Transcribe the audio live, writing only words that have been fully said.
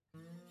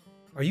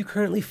Are you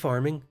currently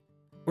farming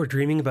or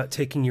dreaming about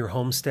taking your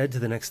homestead to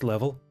the next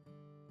level?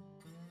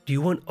 Do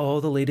you want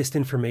all the latest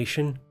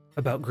information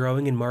about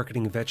growing and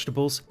marketing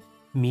vegetables,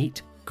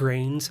 meat,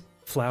 grains,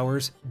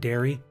 flowers,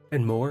 dairy,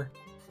 and more?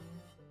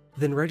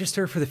 Then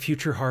register for the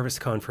Future Harvest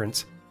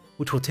Conference,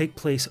 which will take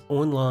place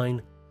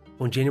online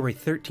on January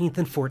 13th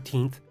and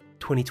 14th,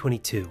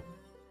 2022.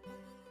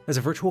 As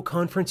a virtual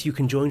conference, you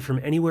can join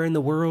from anywhere in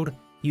the world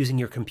using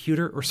your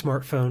computer or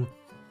smartphone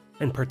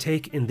and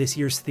partake in this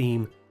year's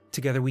theme,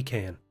 Together We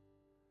Can.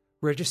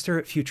 Register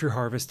at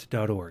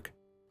futureharvest.org.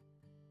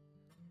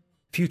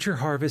 Future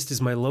Harvest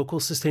is my local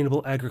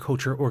sustainable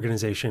agriculture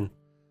organization,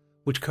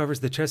 which covers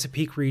the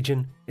Chesapeake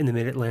region in the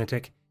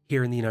Mid-Atlantic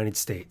here in the United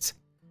States.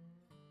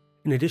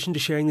 In addition to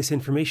sharing this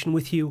information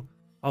with you,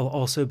 I'll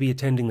also be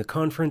attending the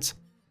conference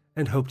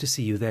and hope to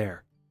see you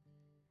there.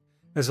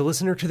 As a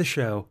listener to the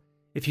show,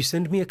 if you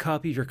send me a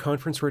copy of your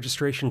conference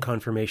registration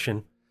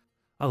confirmation,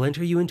 I'll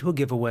enter you into a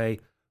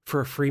giveaway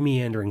for a free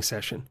meandering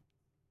session.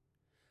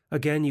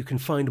 Again, you can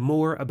find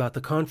more about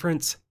the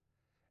conference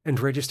and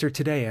register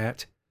today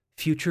at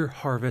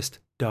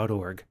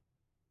futureharvest.org.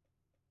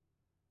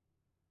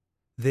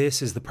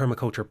 This is the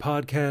Permaculture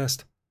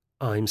Podcast.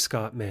 I'm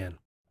Scott Mann.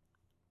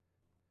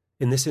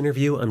 In this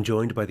interview, I'm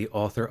joined by the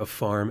author of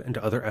Farm and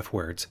Other F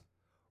Words,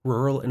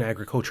 rural and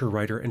agriculture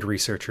writer and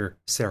researcher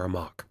Sarah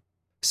Mock.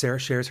 Sarah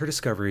shares her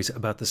discoveries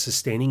about the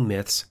sustaining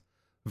myths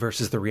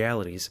versus the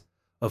realities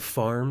of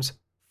farms,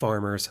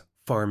 farmers,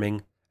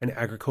 farming, and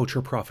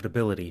agriculture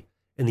profitability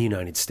in the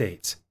United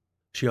States.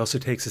 She also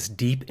takes us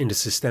deep into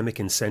systemic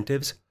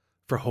incentives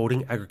for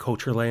holding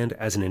agriculture land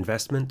as an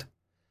investment,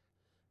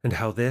 and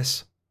how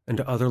this and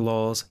other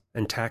laws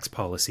and tax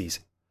policies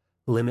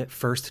limit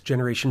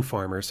first-generation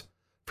farmers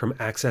from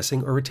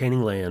accessing or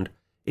retaining land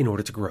in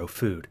order to grow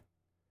food.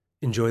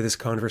 Enjoy this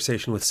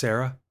conversation with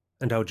Sarah,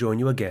 and I'll join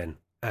you again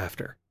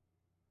after.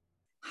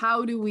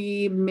 How do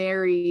we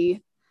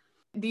marry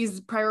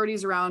these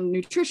priorities around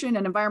nutrition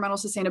and environmental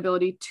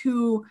sustainability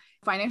to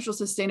financial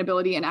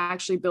sustainability and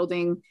actually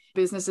building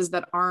businesses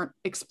that aren't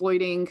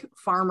exploiting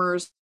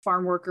farmers,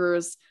 farm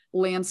workers,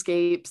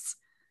 landscapes,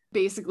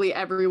 basically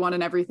everyone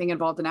and everything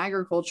involved in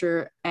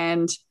agriculture?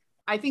 And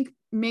I think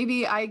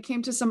maybe I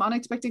came to some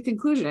unexpected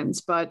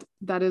conclusions, but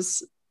that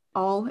is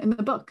all in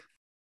the book.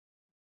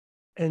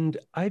 And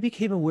I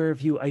became aware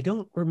of you. I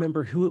don't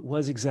remember who it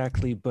was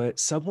exactly, but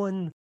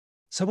someone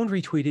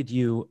retweeted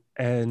you,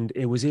 and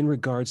it was in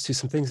regards to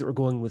some things that were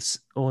going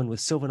on with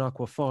Sylvan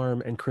Aqua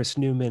Farm and Chris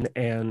Newman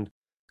and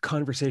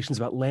conversations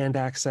about land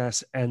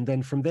access. And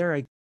then from there,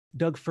 I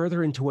dug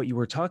further into what you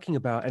were talking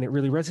about, and it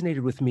really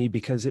resonated with me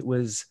because it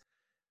was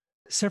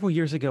several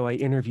years ago, I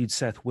interviewed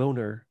Seth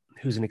Wilner,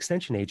 who's an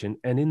extension agent.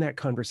 And in that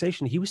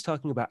conversation, he was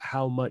talking about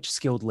how much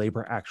skilled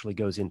labor actually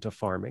goes into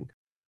farming,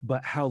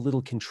 but how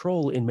little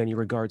control in many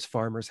regards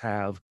farmers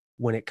have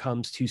when it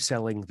comes to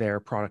selling their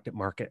product at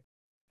market.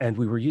 And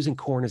we were using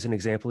corn as an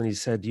example. And he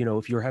said,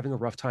 if you're having a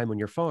rough time on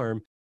your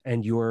farm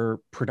and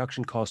your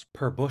production cost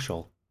per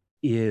bushel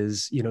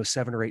is,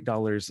 $7 or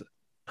 $8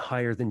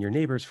 higher than your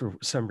neighbors for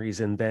some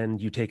reason, then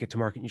you take it to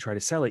market and you try to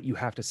sell it. You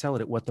have to sell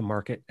it at what the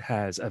market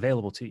has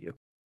available to you.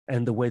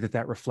 And the way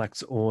that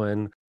reflects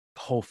on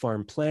whole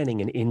farm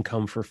planning and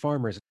income for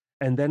farmers.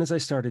 And then as I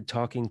started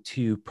talking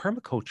to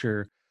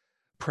permaculture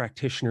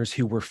practitioners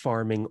who were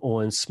farming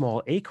on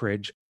small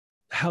acreage,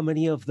 how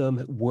many of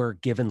them were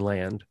given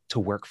land to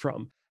work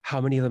from? How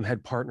many of them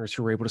had partners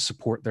who were able to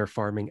support their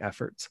farming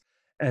efforts?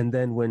 And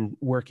then when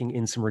working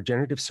in some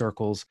regenerative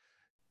circles,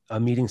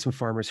 meeting some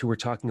farmers who were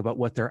talking about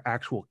what their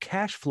actual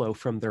cash flow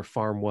from their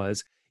farm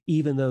was,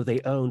 even though they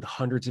owned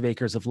hundreds of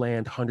acres of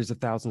land, hundreds of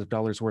thousands of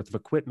dollars worth of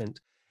equipment,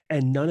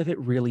 and none of it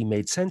really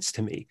made sense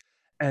to me.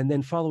 And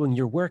then following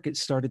your work, it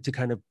started to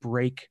kind of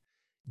break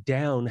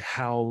down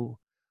how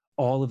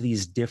all of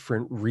these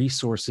different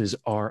resources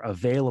are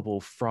available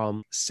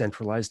from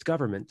centralized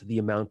government, the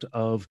amount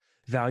of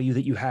value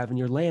that you have in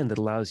your land that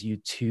allows you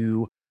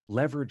to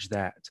leverage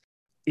that.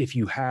 If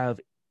you have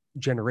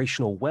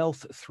generational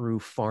wealth through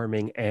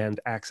farming and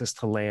access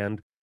to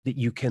land, that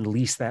you can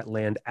lease that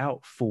land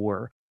out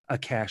for a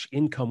cash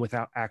income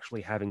without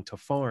actually having to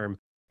farm.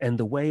 And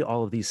the way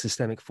all of these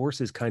systemic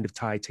forces kind of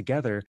tie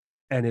together.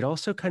 And it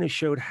also kind of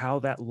showed how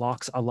that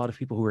locks a lot of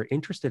people who are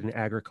interested in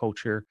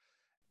agriculture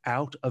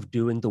out of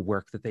doing the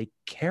work that they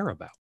care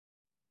about.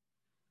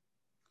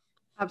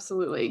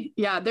 Absolutely.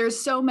 Yeah, there's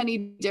so many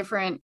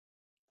different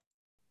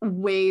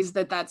ways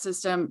that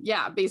system,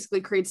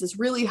 basically creates this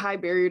really high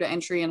barrier to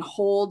entry and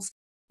holds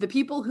the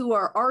people who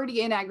are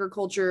already in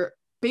agriculture.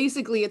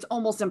 Basically, it's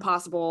almost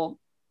impossible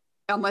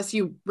unless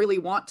you really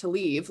want to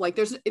leave. Like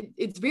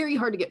it's very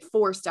hard to get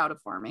forced out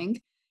of farming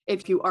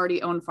if you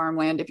already own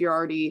farmland, if you're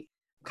already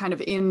kind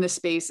of in the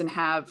space and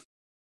have,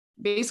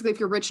 basically, if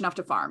you're rich enough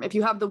to farm, if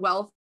you have the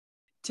wealth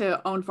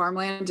to own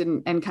farmland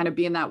and kind of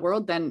be in that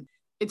world, then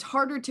it's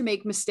harder to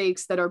make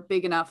mistakes that are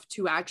big enough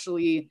to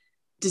actually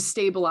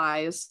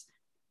destabilize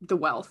the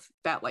wealth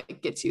that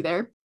gets you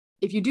there.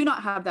 If you do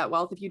not have that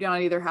wealth, if you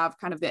don't either have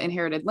kind of the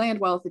inherited land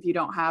wealth, if you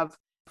don't have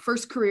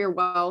first career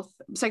wealth.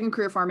 Second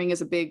career farming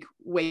is a big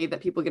way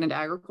that people get into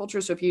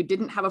agriculture. So if you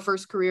didn't have a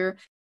first career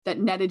that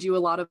netted you a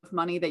lot of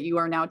money that you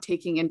are now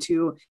taking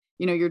into,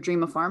 your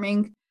dream of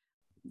farming,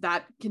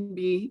 that can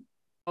be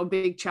a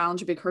big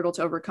challenge, a big hurdle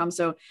to overcome.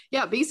 So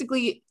yeah,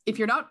 basically, if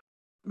you're not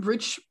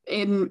rich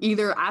in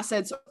either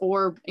assets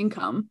or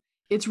income,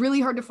 it's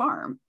really hard to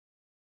farm.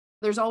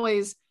 There's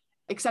always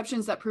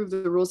exceptions that prove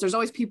the rules. There's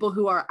always people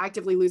who are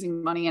actively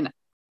losing money and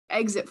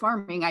exit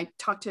farming. I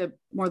talked to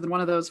more than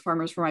one of those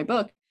farmers for my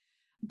book,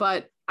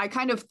 but I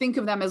kind of think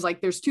of them as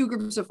like there's two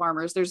groups of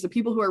farmers. There's the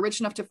people who are rich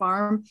enough to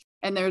farm,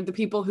 and they're the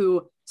people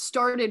who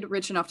started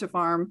rich enough to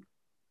farm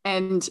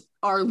and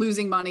are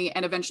losing money,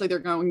 and eventually they're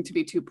going to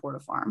be too poor to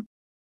farm.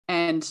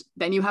 And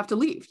then you have to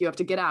leave, you have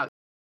to get out.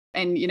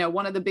 And,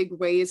 one of the big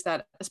ways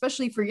that,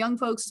 especially for young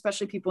folks,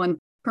 especially people in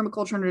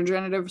permaculture and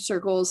regenerative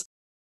circles,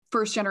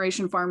 first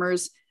generation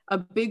farmers, a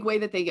big way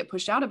that they get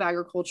pushed out of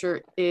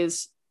agriculture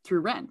is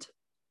through rent.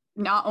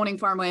 Not owning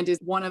farmland is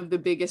one of the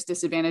biggest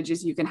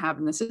disadvantages you can have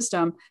in the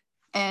system.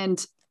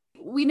 And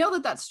we know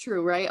that that's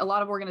true, right? A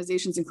lot of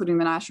organizations, including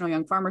the National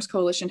Young Farmers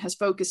Coalition, has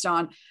focused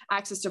on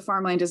access to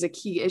farmland as a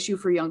key issue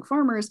for young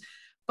farmers.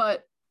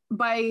 But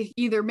by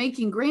either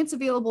making grants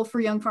available for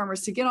young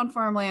farmers to get on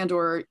farmland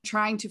or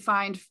trying to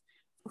find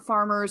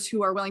farmers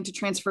who are willing to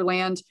transfer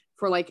land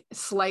for like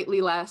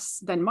slightly less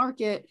than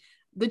market,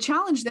 the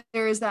challenge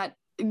there is that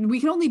we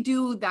can only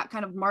do that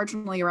kind of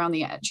marginally around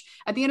the edge.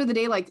 At the end of the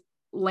day, like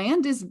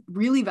land is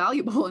really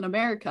valuable in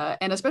America,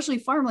 and especially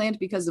farmland,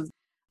 because of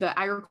the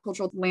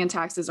agricultural land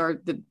taxes are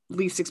the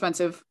least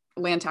expensive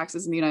land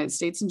taxes in the United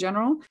States in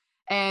general.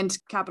 And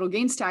capital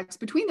gains tax,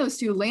 between those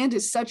two, land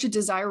is such a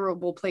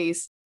desirable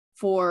place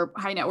for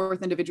high net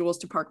worth individuals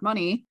to park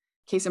money.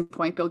 Case in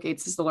point, Bill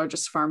Gates is the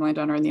largest farmland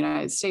owner in the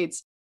United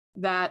States.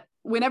 That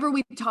whenever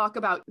we talk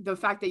about the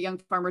fact that young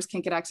farmers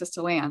can't get access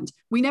to land,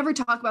 we never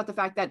talk about the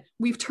fact that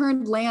we've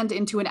turned land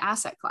into an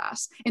asset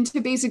class, into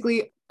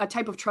basically a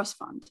type of trust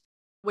fund.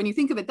 When you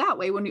think of it that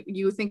way, when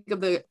you think of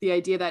the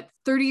idea that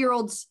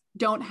 30-year-olds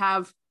don't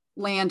have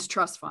land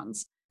trust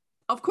funds,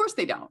 of course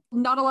they don't.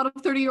 Not a lot of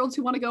 30-year-olds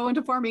who want to go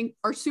into farming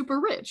are super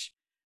rich,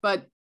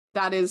 but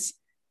that is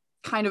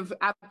kind of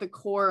at the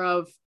core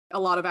of a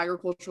lot of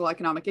agricultural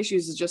economic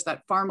issues, is just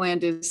that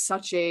farmland is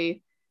such a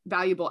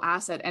valuable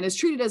asset and is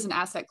treated as an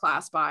asset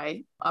class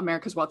by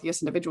America's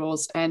wealthiest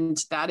individuals. And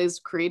that is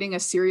creating a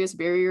serious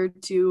barrier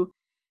to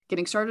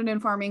getting started in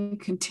farming,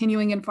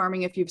 continuing in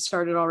farming if you've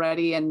started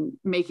already, and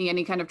making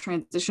any kind of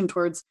transition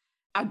towards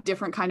a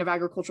different kind of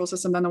agricultural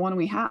system than the one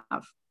we have.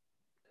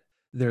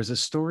 There's a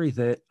story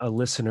that a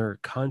listener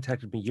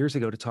contacted me years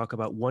ago to talk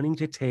about wanting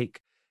to take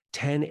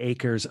 10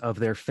 acres of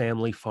their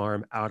family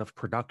farm out of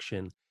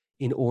production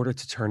in order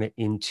to turn it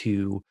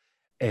into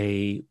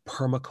a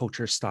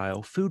permaculture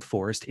style food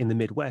forest in the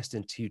Midwest,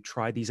 and to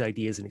try these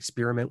ideas and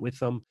experiment with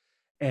them.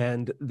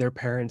 And their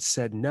parents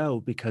said no,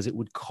 because it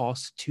would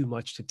cost too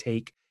much to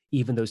take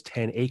even those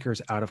 10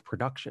 acres out of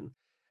production.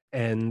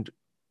 And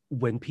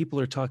when people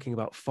are talking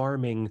about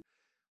farming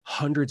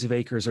hundreds of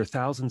acres or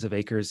thousands of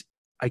acres,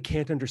 I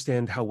can't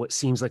understand how what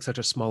seems like such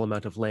a small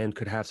amount of land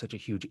could have such a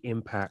huge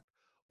impact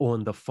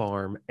on the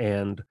farm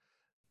and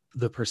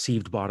the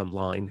perceived bottom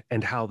line,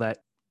 and how that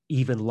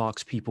even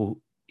locks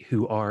people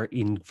who are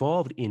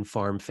involved in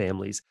farm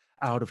families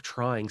out of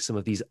trying some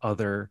of these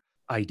other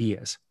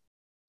ideas.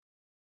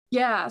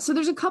 Yeah, so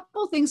there's a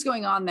couple things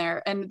going on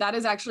there, and that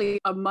is actually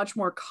a much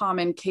more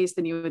common case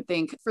than you would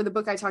think. For the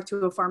book, I talked to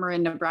a farmer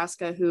in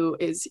Nebraska who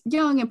is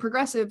young and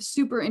progressive,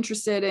 super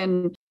interested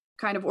in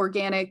kind of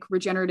organic,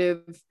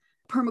 regenerative,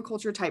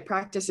 permaculture type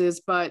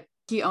practices, but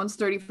he owns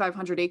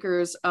 3,500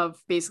 acres of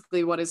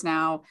basically what is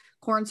now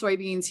corn,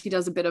 soybeans. He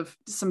does a bit of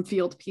some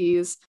field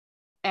peas.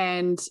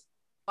 And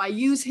I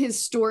use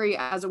his story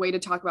as a way to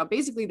talk about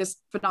basically this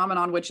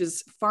phenomenon, which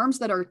is farms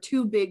that are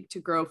too big to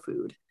grow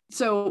food.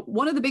 So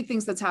one of the big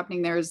things that's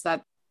happening there is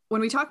that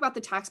when we talk about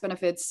the tax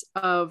benefits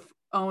of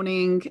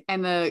owning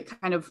and the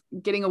kind of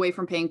getting away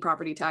from paying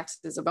property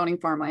taxes of owning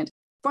farmland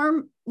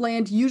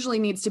usually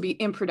needs to be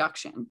in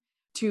production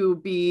to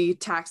be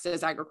taxed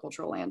as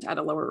agricultural land at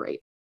a lower rate.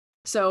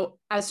 So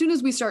as soon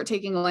as we start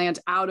taking land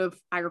out of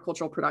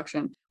agricultural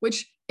production,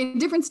 which in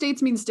different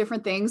states means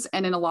different things,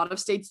 and in a lot of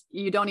states,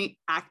 you don't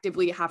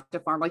actively have to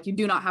farm. Like you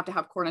do not have to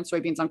have corn and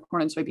soybeans on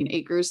corn and soybean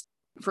acres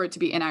for it to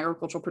be in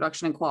agricultural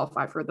production and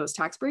qualify for those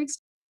tax breaks.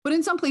 But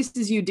in some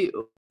places you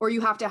do, or you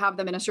have to have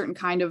them in a certain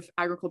kind of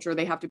agriculture.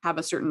 They have to have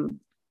a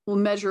certain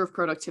measure of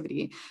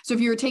productivity. So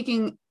if you're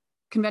taking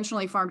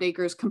conventionally farmed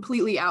acres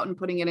completely out and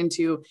putting it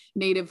into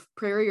native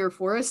prairie or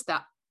forest,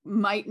 that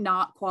might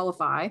not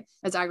qualify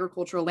as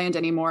agricultural land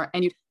anymore.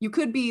 And you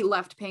could be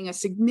left paying a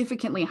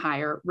significantly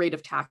higher rate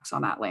of tax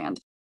on that land.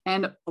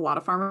 And a lot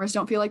of farmers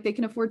don't feel like they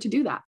can afford to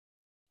do that.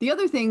 The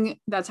other thing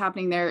that's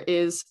happening there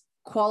is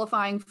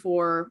qualifying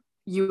for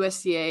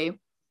USDA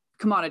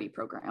commodity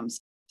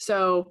programs.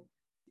 So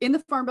in the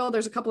Farm Bill,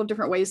 there's a couple of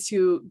different ways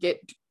to get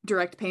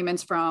direct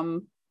payments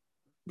from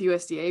the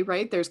USDA,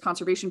 right? There's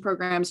conservation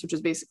programs, which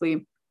is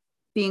basically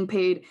being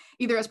paid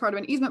either as part of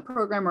an easement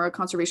program or a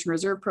conservation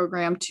reserve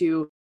program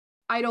to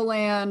idle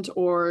land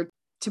or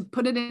to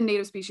put it in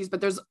native species,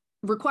 but there's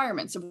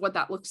requirements of what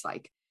that looks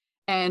like.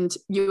 And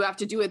you have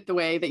to do it the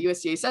way that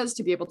USDA says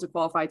to be able to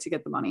qualify to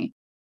get the money.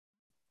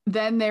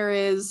 Then there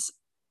is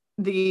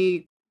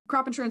the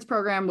crop insurance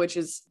program, which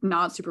is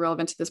not super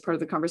relevant to this part of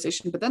the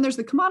conversation. But then there's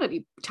the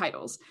commodity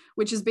titles,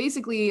 which is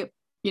basically,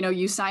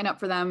 you sign up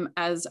for them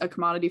as a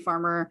commodity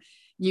farmer,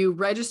 you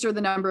register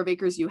the number of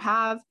acres you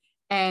have,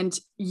 and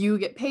you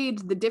get paid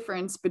the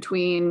difference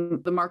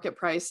between the market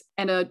price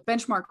and a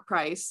benchmark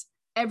price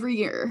every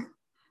year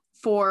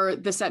for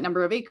the set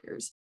number of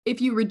acres.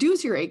 If you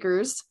reduce your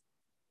acres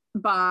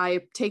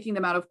by taking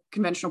them out of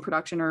conventional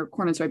production or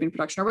corn and soybean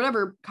production or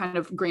whatever kind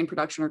of grain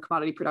production or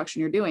commodity production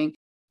you're doing,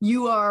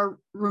 you are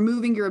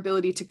removing your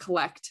ability to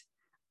collect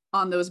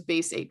on those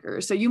base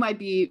acres. So you might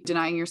be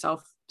denying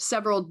yourself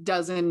several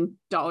dozen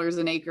dollars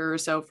an acre or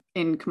so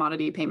in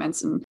commodity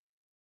payments. And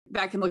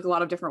that can look a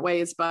lot of different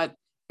ways. But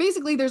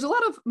basically, there's a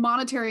lot of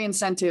monetary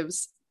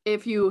incentives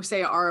if you,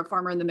 say, are a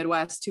farmer in the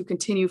Midwest to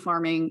continue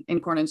farming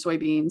in corn and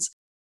soybeans.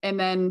 And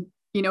then,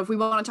 if we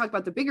want to talk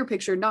about the bigger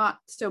picture, not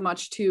so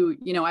much to,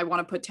 I want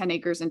to put 10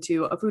 acres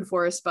into a food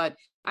forest, but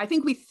I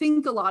think we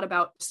think a lot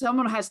about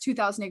someone who has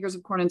 2,000 acres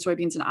of corn and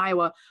soybeans in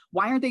Iowa.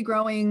 Why aren't they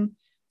growing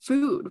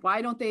food?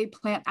 Why don't they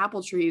plant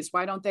apple trees?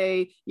 Why don't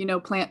they,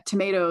 plant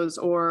tomatoes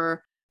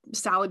or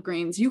salad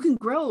greens? You can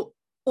grow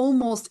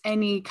almost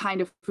any kind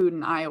of food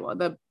in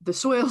Iowa. The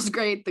soil's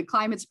great. The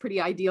climate's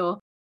pretty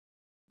ideal.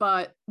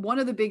 But one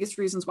of the biggest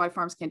reasons why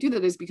farms can't do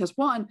that is because,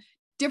 one,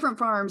 different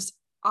farms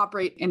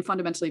operate in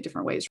fundamentally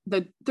different ways.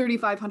 The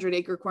 3,500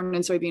 acre corn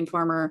and soybean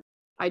farmer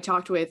I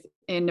talked with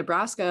in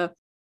Nebraska,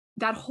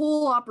 that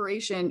whole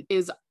operation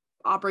is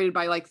operated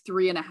by like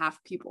 3.5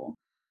 people.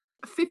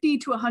 50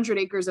 to 100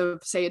 acres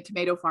of, say, a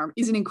tomato farm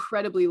is an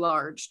incredibly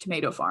large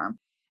tomato farm.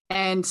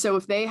 And so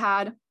if they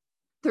had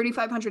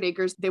 3,500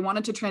 acres, they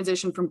wanted to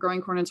transition from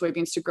growing corn and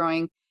soybeans to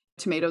growing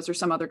tomatoes or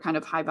some other kind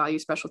of high value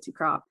specialty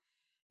crop.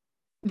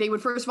 They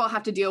would first of all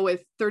have to deal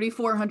with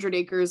 3,400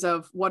 acres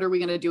of what are we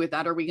going to do with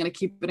that? Are we going to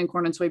keep it in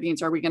corn and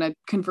soybeans? Are we going to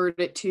convert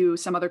it to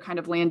some other kind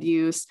of land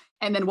use?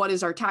 And then what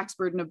is our tax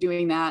burden of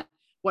doing that?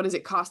 What does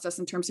it cost us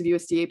in terms of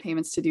USDA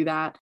payments to do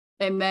that?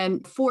 And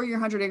then for your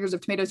 100 acres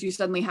of tomatoes, you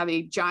suddenly have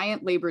a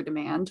giant labor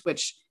demand,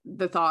 which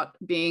the thought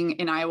being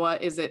in Iowa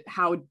is it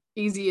how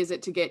easy is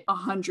it to get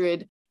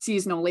 100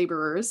 seasonal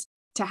laborers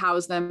to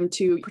house them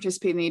to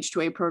participate in the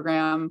H-2A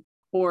program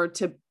or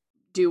to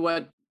do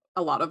what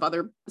a lot of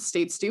other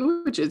states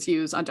do, which is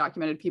use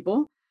undocumented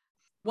people.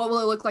 What will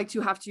it look like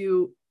to have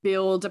to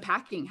build a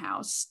packing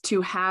house,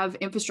 to have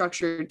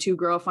infrastructure, to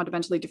grow a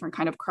fundamentally different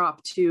kind of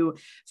crop, to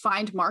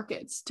find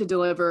markets, to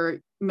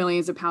deliver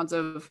millions of pounds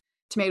of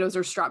tomatoes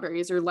or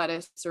strawberries or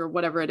lettuce or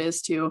whatever it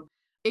is to.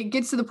 It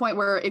gets to the point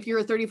where if you're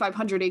a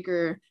 3,500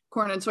 acre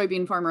corn and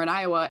soybean farmer in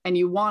Iowa and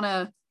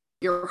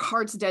your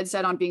heart's dead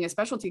set on being a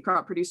specialty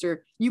crop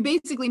producer, you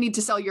basically need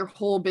to sell your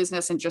whole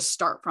business and just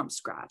start from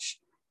scratch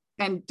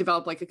and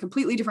develop like a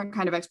completely different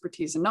kind of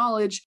expertise and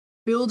knowledge,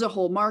 build a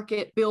whole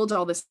market, build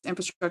all this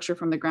infrastructure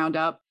from the ground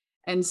up.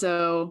 And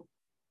so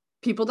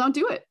people don't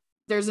do it.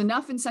 There's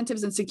enough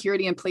incentives and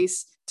security in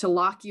place to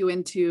lock you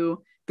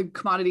into the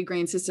commodity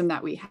grain system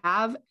that we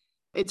have.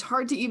 It's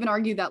hard to even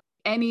argue that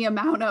any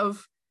amount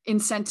of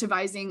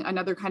incentivizing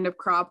another kind of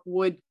crop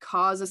would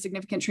cause a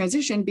significant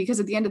transition, because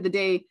at the end of the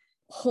day,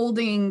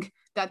 holding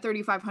that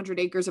 3,500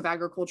 acres of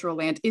agricultural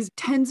land is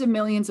tens of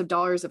millions of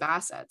dollars of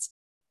assets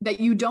that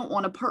you don't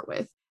want to part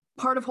with.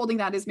 Part of holding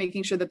that is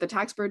making sure that the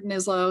tax burden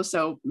is low.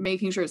 So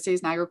making sure it stays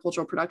in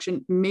agricultural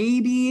production.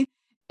 Maybe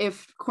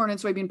if corn and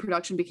soybean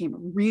production became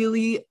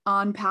really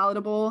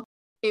unpalatable,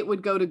 it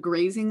would go to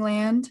grazing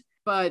land.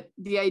 But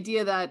the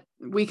idea that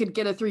we could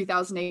get a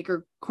 3,000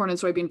 acre corn and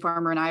soybean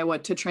farmer in Iowa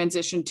to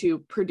transition to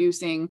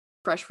producing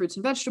fresh fruits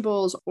and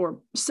vegetables or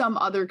some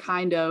other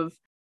kind of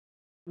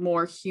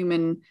more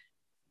human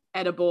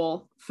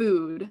edible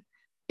food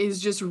is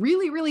just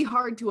really, really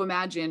hard to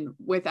imagine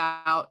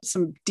without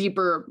some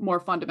deeper, more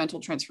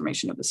fundamental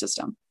transformation of the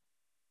system.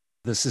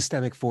 The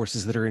systemic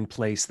forces that are in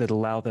place that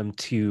allow them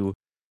to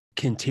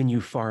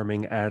continue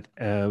farming at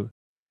a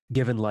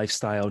given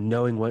lifestyle,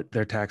 knowing what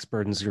their tax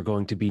burdens are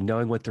going to be,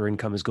 knowing what their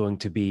income is going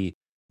to be,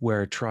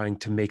 where trying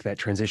to make that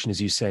transition,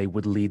 as you say,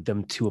 would lead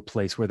them to a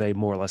place where they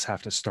more or less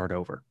have to start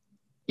over.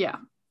 Yeah,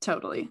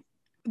 totally.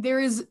 There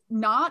is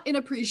not an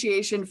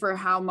appreciation for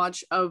how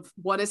much of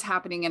what is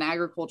happening in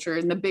agriculture,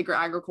 in the bigger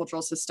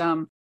agricultural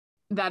system,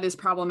 that is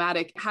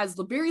problematic. It has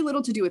very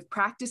little to do with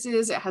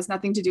practices. It has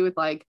nothing to do with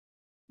like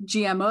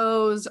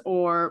GMOs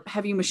or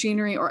heavy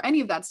machinery or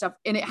any of that stuff.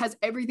 And it has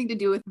everything to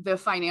do with the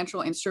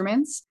financial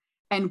instruments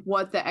and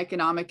what the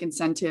economic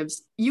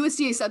incentives.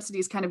 USDA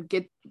subsidies kind of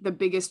get the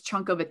biggest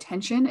chunk of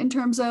attention in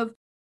terms of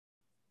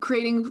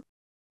creating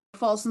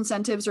false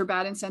incentives or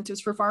bad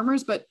incentives for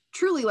farmers, but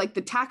truly like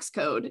the tax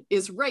code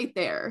is right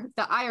there.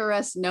 The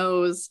IRS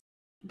knows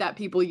that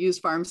people use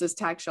farms as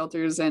tax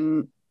shelters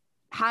and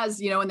has,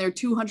 in their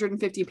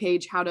 250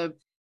 page how to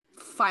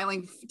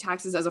filing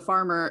taxes as a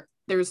farmer,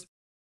 there's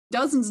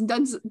dozens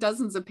and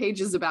dozens of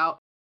pages about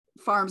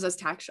farms as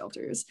tax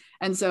shelters.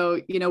 And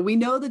so, we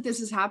know that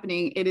this is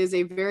happening. It is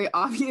a very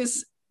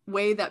obvious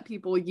way that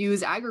people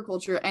use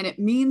agriculture. And it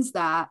means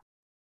that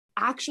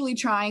actually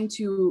trying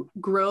to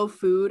grow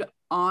food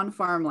on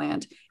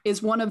farmland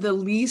is one of the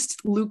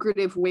least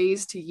lucrative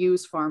ways to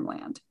use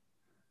farmland.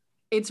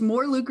 It's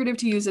more lucrative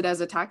to use it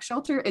as a tax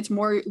shelter. It's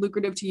more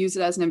lucrative to use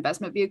it as an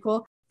investment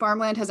vehicle.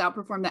 Farmland has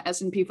outperformed the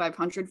S&P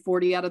 500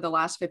 40 out of the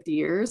last 50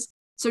 years.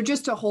 So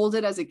just to hold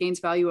it as it gains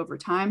value over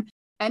time.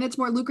 And it's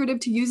more lucrative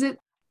to use it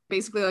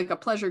basically like a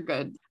pleasure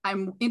good.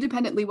 I'm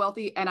independently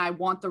wealthy and I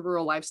want the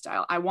rural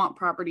lifestyle. I want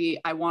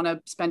property. I want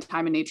to spend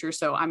time in nature.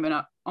 So I'm going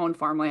to own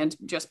farmland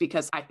just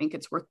because I think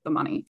it's worth the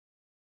money.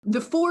 The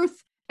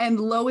fourth and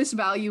lowest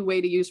value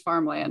way to use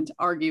farmland,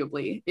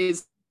 arguably,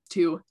 is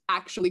to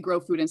actually grow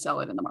food and sell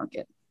it in the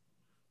market.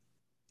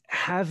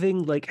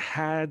 Having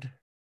had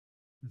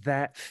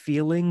that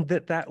feeling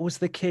that was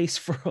the case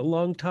for a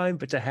long time,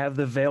 but to have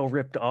the veil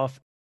ripped off,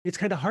 it's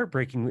kind of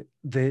heartbreaking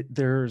that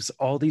there's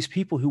all these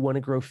people who want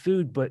to grow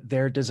food, but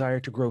their desire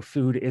to grow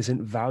food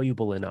isn't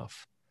valuable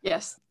enough.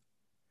 Yes.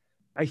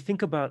 I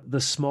think about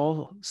the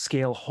small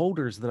scale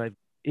holders that I've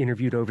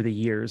interviewed over the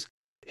years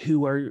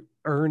who are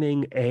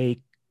earning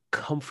a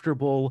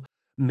comfortable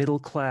middle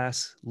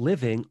class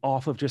living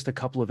off of just a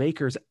couple of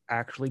acres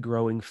actually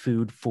growing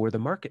food for the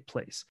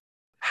marketplace.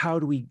 How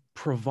do we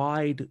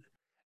provide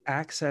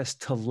access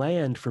to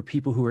land for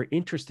people who are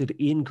interested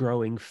in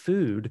growing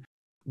food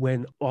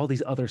when all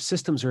these other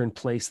systems are in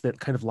place that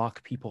kind of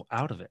lock people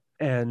out of it?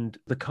 And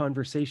the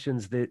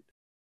conversations that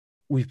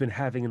we've been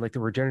having in the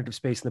regenerative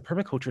space and the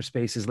permaculture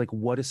space is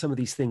what do some of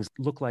these things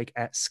look like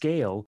at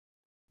scale?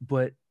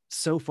 But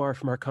so far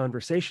from our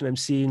conversation, I'm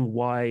seeing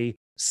why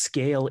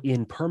scale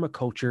in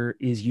permaculture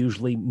is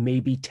usually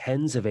maybe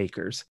tens of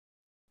acres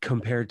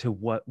compared to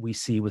what we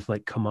see with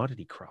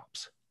commodity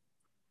crops.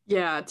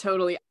 Yeah,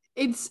 totally.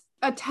 It's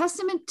a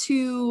testament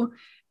to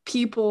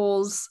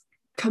people's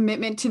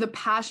commitment, to the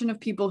passion of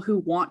people who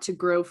want to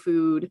grow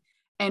food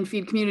and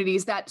feed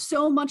communities, that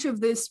so much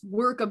of this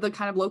work of the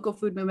kind of local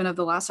food movement of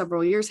the last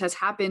several years has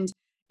happened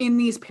in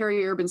these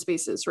peri-urban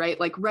spaces, right?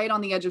 Right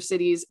on the edge of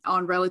cities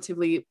on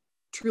relatively,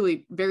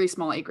 truly very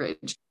small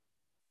acreage.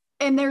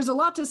 And there's a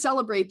lot to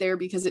celebrate there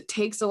because it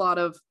takes a lot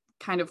of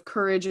kind of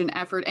courage and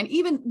effort. And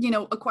even,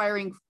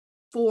 acquiring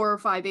 4 or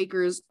 5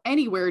 acres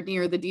anywhere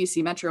near the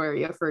DC metro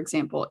area, for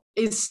example,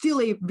 is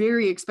still a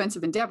very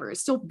expensive endeavor.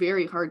 It's still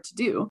very hard to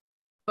do,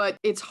 but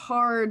it's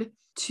hard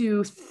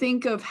to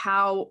think of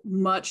how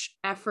much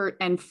effort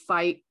and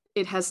fight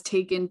it has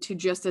taken to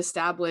just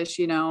establish,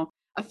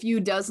 a few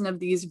dozen of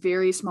these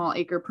very small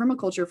acre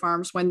permaculture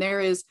farms when there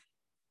is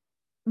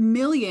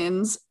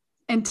millions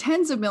and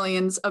tens of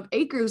millions of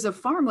acres of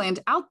farmland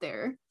out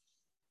there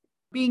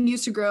being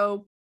used to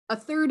grow. A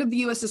third of the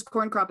US's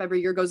corn crop every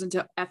year goes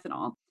into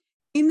ethanol.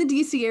 In the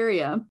DC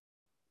area,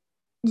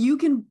 you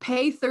can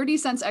pay 30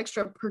 cents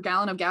extra per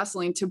gallon of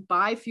gasoline to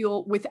buy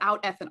fuel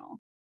without ethanol.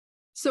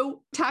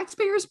 So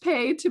taxpayers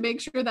pay to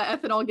make sure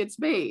that ethanol gets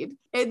made,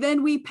 and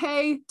then we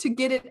pay to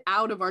get it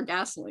out of our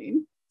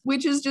gasoline,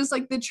 which is just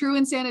the true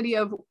insanity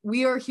of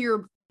we are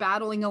here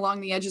battling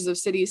along the edges of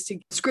cities to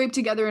scrape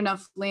together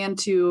enough land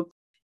to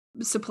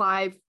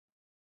supply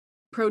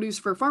produce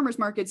for farmers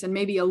markets and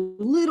maybe a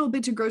little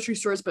bit to grocery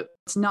stores, but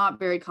it's not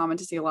very common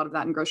to see a lot of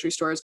that in grocery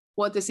stores.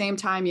 Well, at the same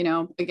time,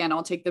 again,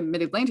 I'll take the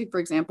mid-Atlantic, for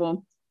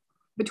example.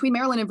 Between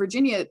Maryland and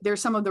Virginia,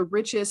 there's some of the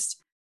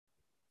richest,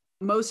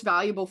 most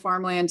valuable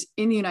farmland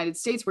in the United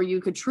States where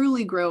you could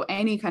truly grow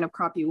any kind of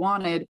crop you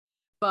wanted,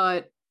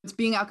 but it's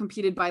being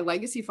outcompeted by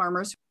legacy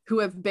farmers who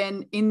have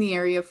been in the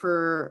area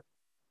for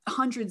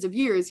hundreds of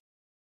years.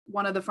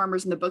 One of the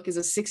farmers in the book is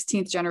a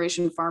 16th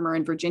generation farmer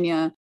in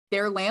Virginia.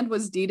 Their land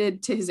was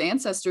deeded to his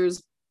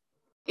ancestors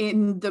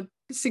in the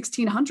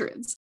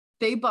 1600s.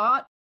 They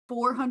bought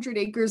 400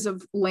 acres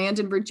of land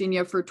in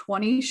Virginia for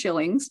 20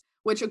 shillings,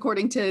 which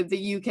according to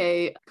the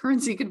UK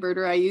currency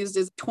converter I used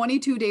is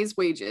 22 days'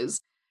 wages.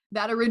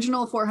 That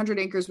original 400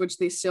 acres, which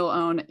they still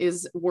own,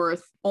 is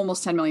worth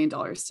almost $10 million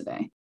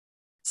today.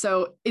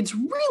 So it's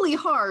really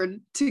hard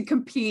to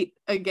compete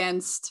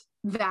against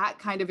that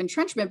kind of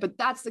entrenchment, but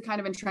that's the kind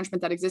of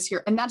entrenchment that exists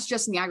here. And that's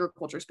just in the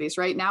agriculture space.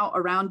 Right now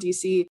around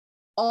DC,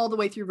 all the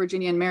way through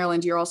Virginia and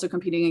Maryland, you're also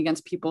competing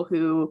against people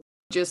who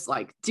just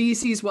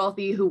DC's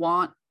wealthy, who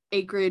want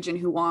acreage and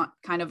who want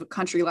kind of a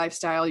country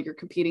lifestyle. You're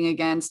competing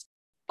against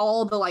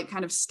all the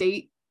kind of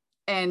state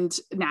and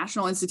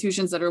national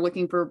institutions that are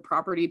looking for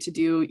property to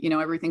do,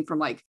 everything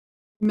from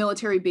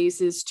military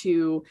bases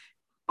to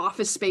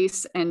office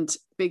space and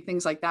big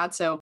things like that.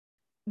 So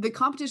the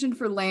competition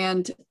for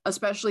land,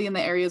 especially in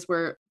the areas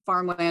where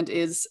farmland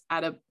is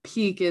at a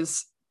peak,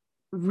 is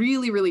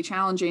really, really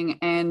challenging.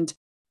 And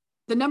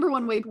the number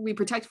one way we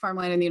protect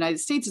farmland in the United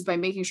States is by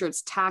making sure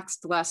it's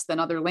taxed less than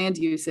other land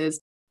uses.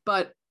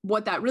 But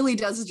what that really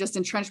does is just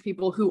entrench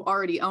people who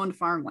already owned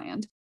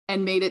farmland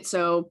and made it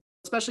so,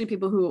 especially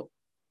people who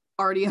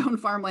already own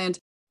farmland,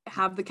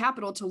 have the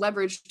capital to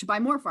leverage to buy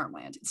more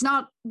farmland. It's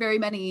not very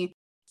many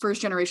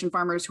first generation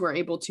farmers who are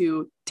able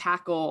to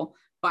tackle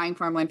buying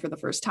farmland for the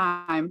first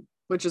time.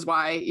 which is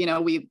why,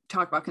 we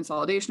talk about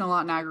consolidation a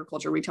lot in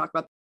agriculture. We talk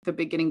about the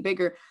big getting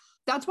bigger.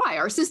 That's why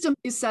our system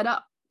is set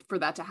up for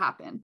that to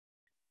happen.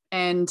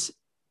 And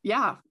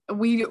yeah,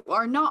 we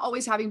are not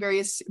always having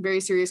very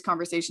serious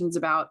conversations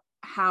about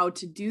how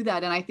to do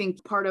that. And I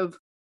think part of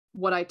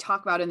what I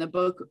talk about in the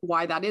book,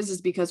 why that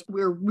is because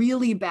we're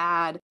really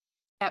bad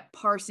at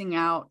parsing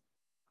out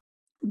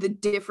the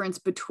difference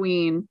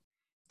between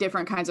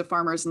different kinds of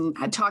farmers and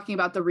talking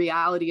about the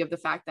reality of the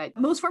fact that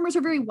most farmers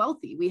are very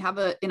wealthy. We have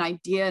an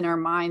idea in our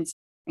minds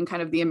and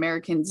kind of the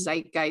American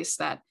zeitgeist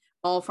that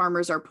all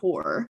farmers are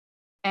poor.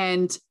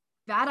 And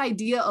that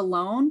idea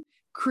alone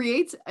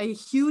creates a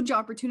huge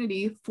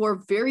opportunity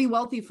for very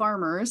wealthy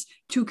farmers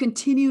to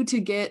continue to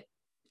get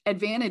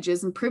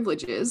advantages and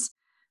privileges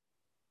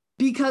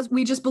because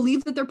we just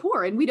believe that they're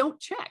poor and we don't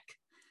check.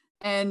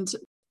 And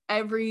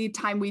every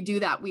time we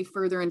do that, we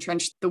further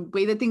entrench the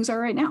way that things are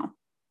right now.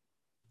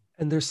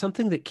 And there's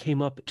something that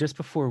came up just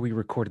before we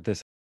recorded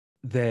this,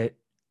 that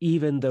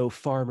even though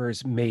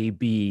farmers may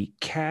be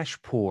cash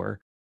poor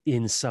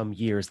in some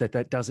years,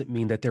 that doesn't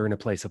mean that they're in a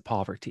place of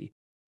poverty.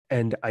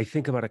 And I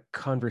think about a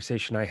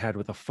conversation I had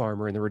with a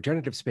farmer in the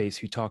regenerative space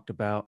who talked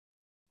about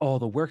all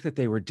the work that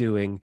they were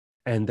doing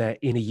and that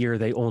in a year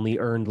they only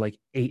earned like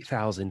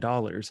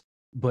 $8,000.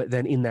 But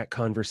then in that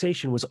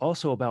conversation was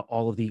also about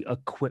all of the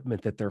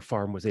equipment that their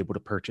farm was able to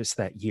purchase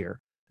that year,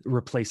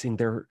 replacing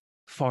their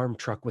farm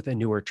truck with a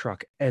newer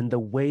truck. And the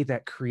way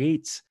that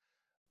creates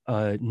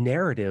a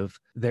narrative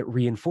that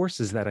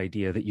reinforces that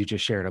idea that you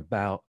just shared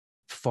about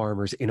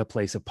farmers in a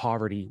place of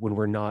poverty when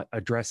we're not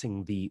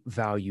addressing the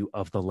value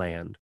of the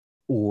land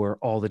or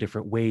all the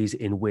different ways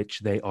in which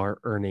they are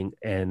earning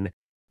an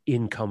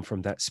income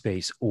from that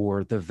space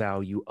or the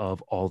value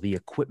of all the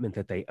equipment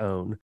that they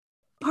own.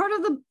 Part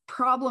of the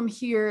problem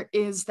here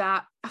is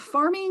that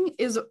farming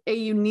is a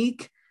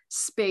unique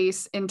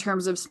space in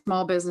terms of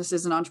small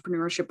businesses and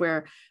entrepreneurship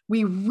where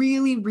we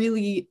really,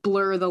 really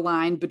blur the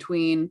line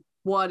between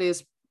what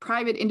is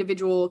private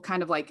individual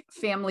kind of like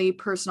family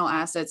personal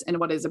assets and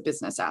what is a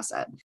business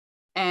asset.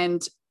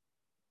 And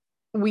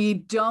we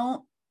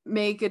don't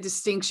make a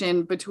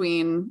distinction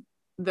between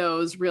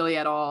those really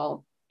at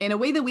all in a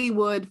way that we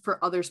would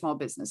for other small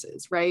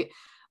businesses, right?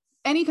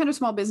 Any kind of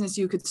small business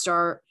you could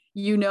start,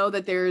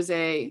 that there's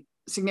a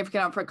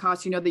significant upfront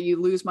cost, that you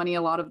lose money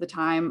a lot of the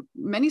time.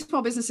 Many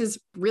small businesses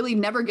really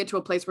never get to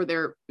a place where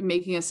they're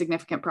making a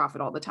significant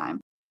profit all the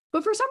time.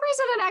 But for some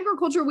reason in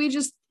agriculture, we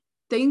just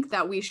think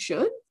that we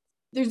should.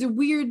 There's a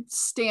weird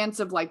stance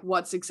of like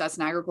what success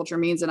in agriculture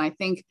means. And I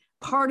think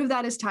part of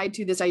that is tied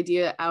to this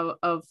idea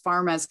of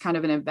farm as kind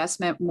of an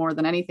investment more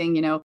than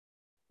anything.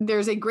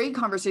 There's a great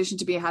conversation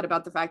to be had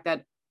about the fact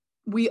that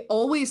we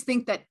always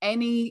think that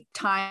any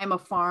time a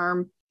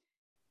farm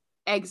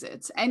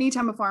exits,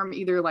 anytime a farm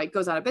either like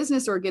goes out of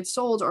business or gets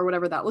sold or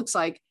whatever that looks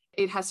like,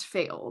 it has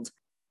failed.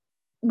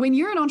 When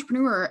you're an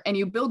entrepreneur and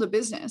you build a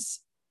business,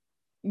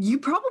 you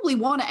probably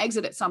want to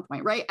exit at some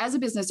point, right? As a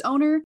business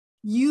owner,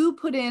 you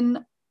put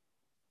in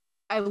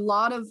a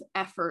lot of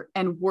effort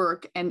and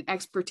work and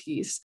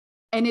expertise,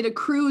 and it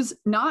accrues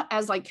not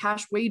as like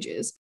cash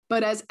wages,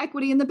 but as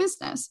equity in the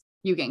business.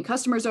 You gain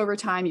customers over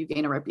time, you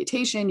gain a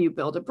reputation, you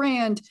build a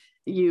brand,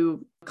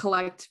 you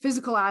collect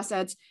physical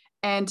assets.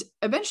 And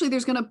eventually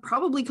there's going to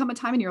probably come a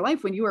time in your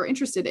life when you are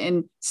interested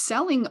in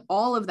selling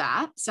all of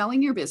that,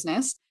 selling your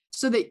business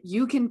so that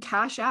you can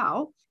cash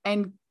out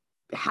and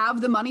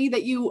have the money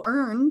that you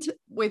earned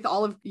with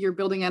all of your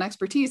building and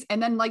expertise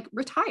and then like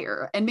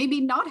retire and maybe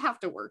not have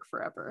to work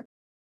forever.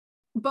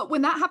 But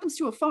when that happens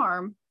to a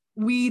farm,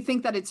 we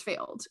think that it's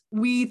failed.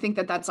 We think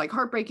that that's like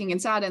heartbreaking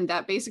and sad. And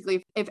that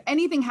basically, if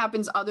anything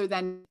happens other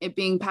than it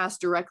being passed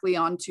directly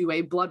onto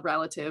a blood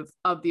relative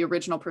of the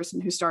original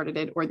person who started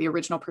it or the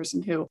original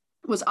person who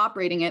was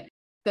operating it,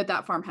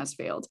 that farm has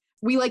failed.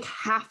 We like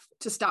have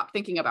to stop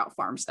thinking about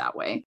farms that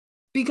way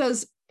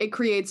because it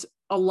creates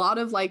a lot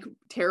of like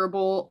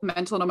terrible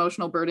mental and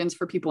emotional burdens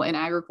for people in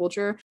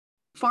agriculture.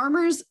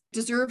 Farmers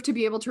deserve to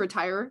be able to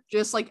retire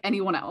just like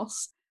anyone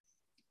else.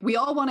 We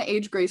all want to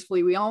age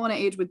gracefully. We all want to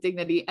age with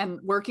dignity,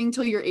 and working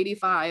till you're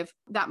 85,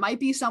 that might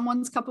be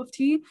someone's cup of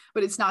tea,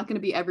 but it's not going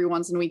to be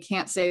everyone's. And we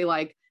can't say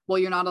like, well,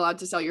 you're not allowed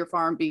to sell your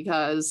farm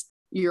because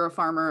you're a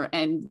farmer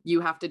and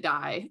you have to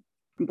die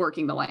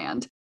working the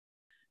land.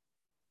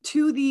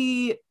 To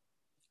the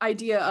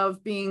idea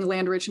of being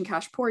land rich and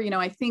cash poor,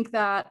 I think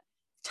that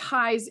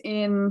ties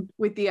in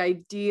with the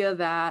idea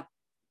that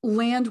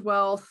land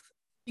wealth,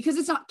 because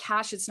it's not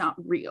cash, it's not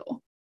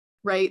real.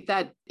 Right?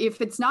 That if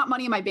it's not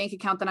money in my bank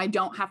account, then I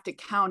don't have to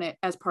count it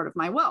as part of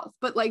my wealth.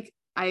 But like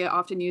I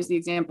often use the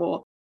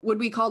example, would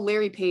we call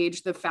Larry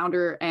Page, the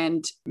founder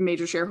and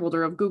major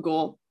shareholder of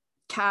Google,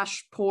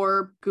 cash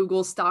poor,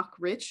 Google stock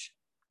rich?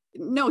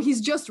 No, he's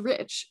just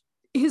rich.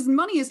 His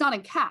money is not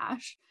in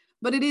cash,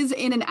 but it is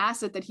in an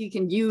asset that he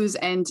can use.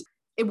 And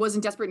it was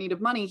in desperate need of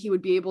money. He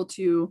would be able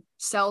to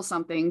sell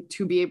something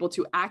to be able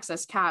to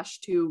access cash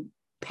to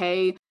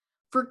pay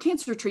for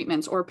cancer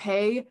treatments or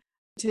pay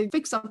to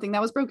fix something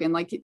that was broken.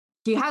 Like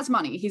he has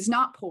money. He's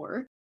not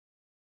poor.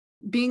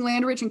 Being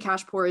land rich and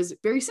cash poor is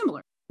very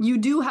similar. you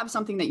do have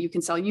something that you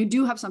can sell. You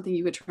do have something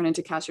you could turn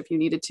into cash if you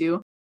needed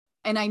to.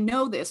 And I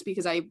know this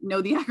because I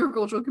know the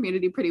agricultural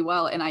community pretty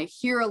well. And I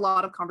hear a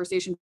lot of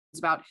conversations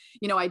about,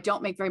 I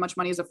don't make very much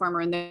money as a farmer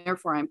and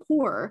therefore I'm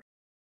poor.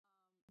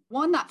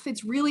 One that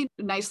fits really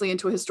nicely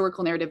into a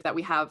historical narrative that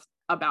we have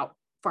about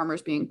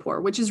farmers being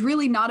poor, which is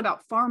really not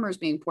about farmers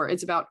being poor.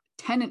 It's about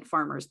tenant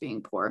farmers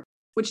being poor,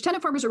 which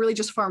tenant farmers are really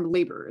just farm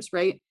laborers,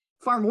 right?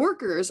 Farm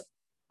workers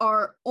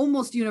are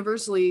almost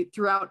universally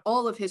throughout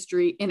all of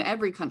history in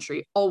every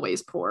country,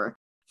 always poor.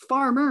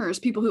 Farmers,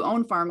 people who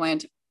own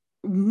farmland,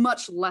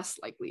 much less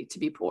likely to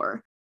be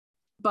poor.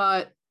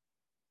 But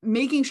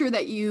making sure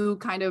that you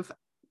kind of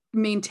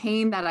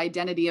maintain that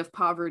identity of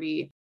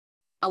poverty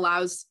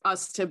allows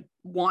us to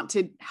want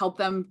to help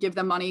them, give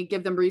them money,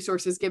 give them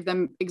resources, give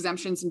them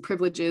exemptions and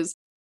privileges.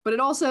 But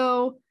it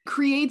also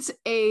creates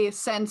a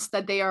sense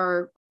that they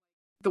are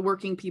the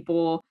working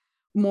people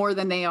more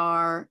than they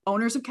are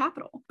owners of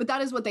capital. But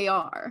that is what they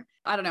are.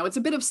 I don't know. It's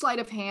a bit of sleight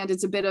of hand.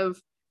 It's a bit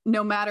of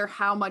no matter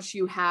how much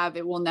you have,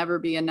 it will never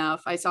be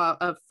enough. I saw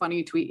a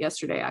funny tweet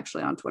yesterday,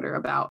 actually, on Twitter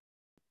about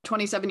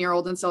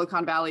 27-year-old in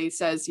Silicon Valley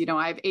says,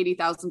 I have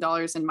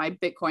 $80,000 in my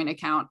Bitcoin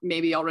account.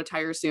 Maybe I'll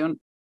retire soon.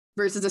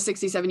 Versus a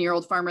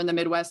 67-year-old farmer in the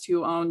Midwest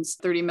who owns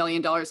 $30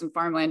 million in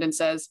farmland and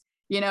says,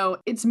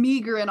 it's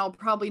meager and I'll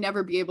probably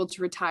never be able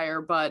to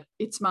retire, but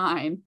it's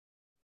mine.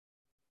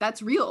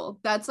 That's real.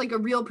 That's like a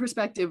real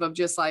perspective of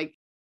just like,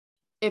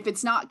 if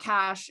it's not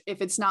cash,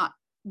 if it's not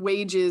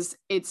wages,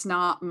 it's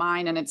not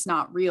mine and it's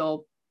not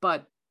real.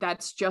 But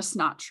that's just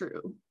not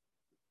true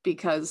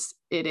because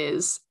it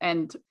is.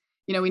 And,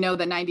 we know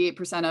that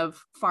 98% of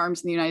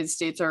farms in the United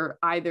States are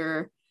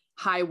either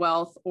high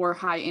wealth or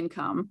high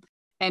income.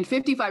 And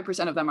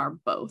 55% of them are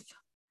both.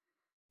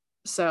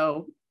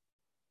 So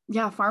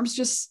yeah,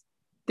 farms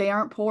they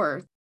aren't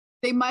poor.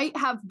 They might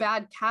have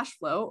bad cash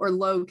flow or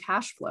low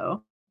cash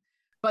flow,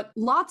 but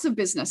lots of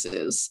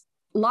businesses,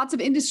 lots of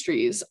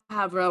industries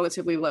have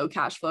relatively low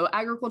cash flow.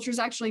 Agriculture is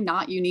actually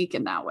not unique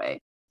in that way.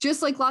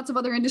 Just like lots of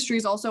other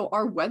industries also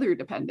are weather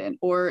dependent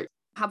or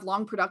have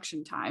long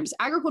production times.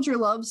 Agriculture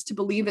loves to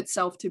believe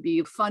itself to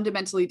be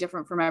fundamentally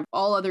different from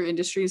all other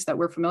industries that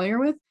we're familiar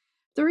with.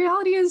 The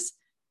reality is,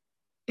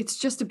 it's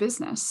just a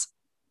business.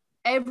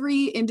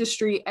 Every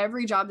industry,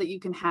 every job that you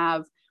can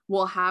have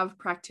will have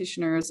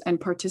practitioners and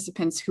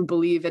participants who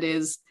believe it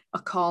is a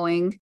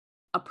calling,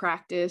 a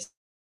practice,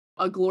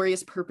 a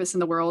glorious purpose in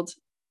the world.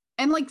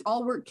 And like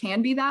all work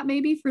can be that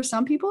maybe for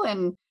some people,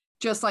 and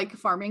just like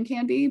farming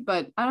can be,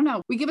 but I don't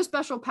know. We give a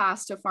special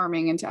pass to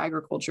farming and to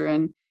agriculture.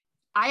 And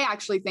I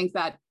actually think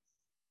that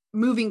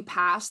moving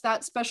past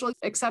that special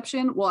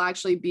exception will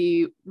actually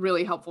be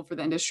really helpful for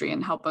the industry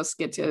and help us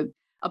get to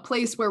a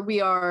place where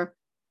we are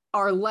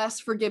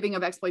less forgiving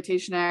of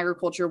exploitation in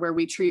agriculture, where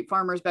we treat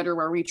farmers better,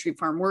 where we treat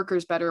farm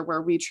workers better,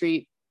 where we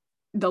treat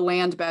the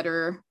land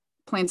better,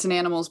 plants and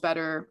animals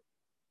better.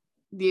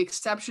 The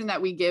exception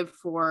that we give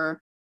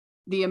for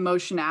the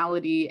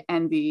emotionality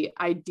and the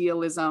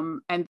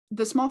idealism and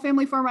the small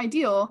family farm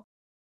ideal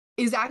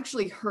is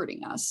actually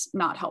hurting us,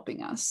 not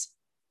helping us.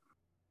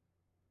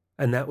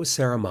 And that was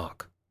Sarah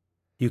Mock.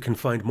 You can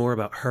find more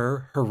about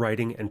her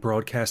writing and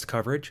broadcast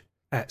coverage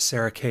at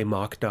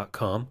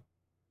sarahkmock.com.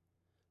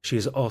 She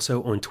is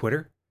also on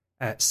Twitter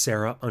at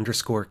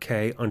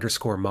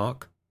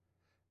Sarah_K_Mock.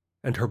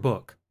 And her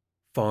book,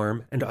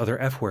 Farm and Other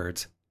F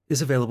Words,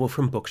 is available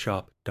from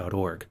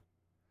bookshop.org.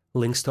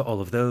 Links to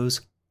all of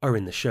those are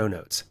in the show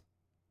notes.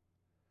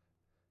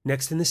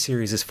 Next in the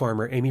series is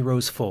farmer Amy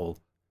Rose Full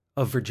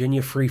of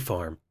Virginia Free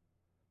Farm,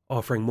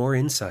 offering more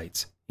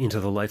insights into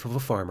the life of a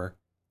farmer,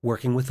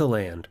 working with the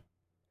land,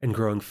 and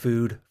growing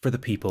food for the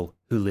people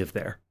who live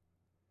there.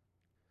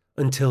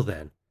 Until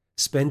then,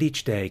 spend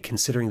each day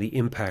considering the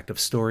impact of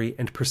story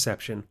and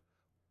perception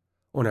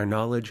on our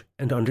knowledge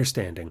and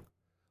understanding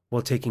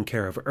while taking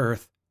care of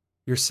Earth,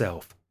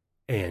 yourself,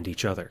 and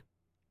each other.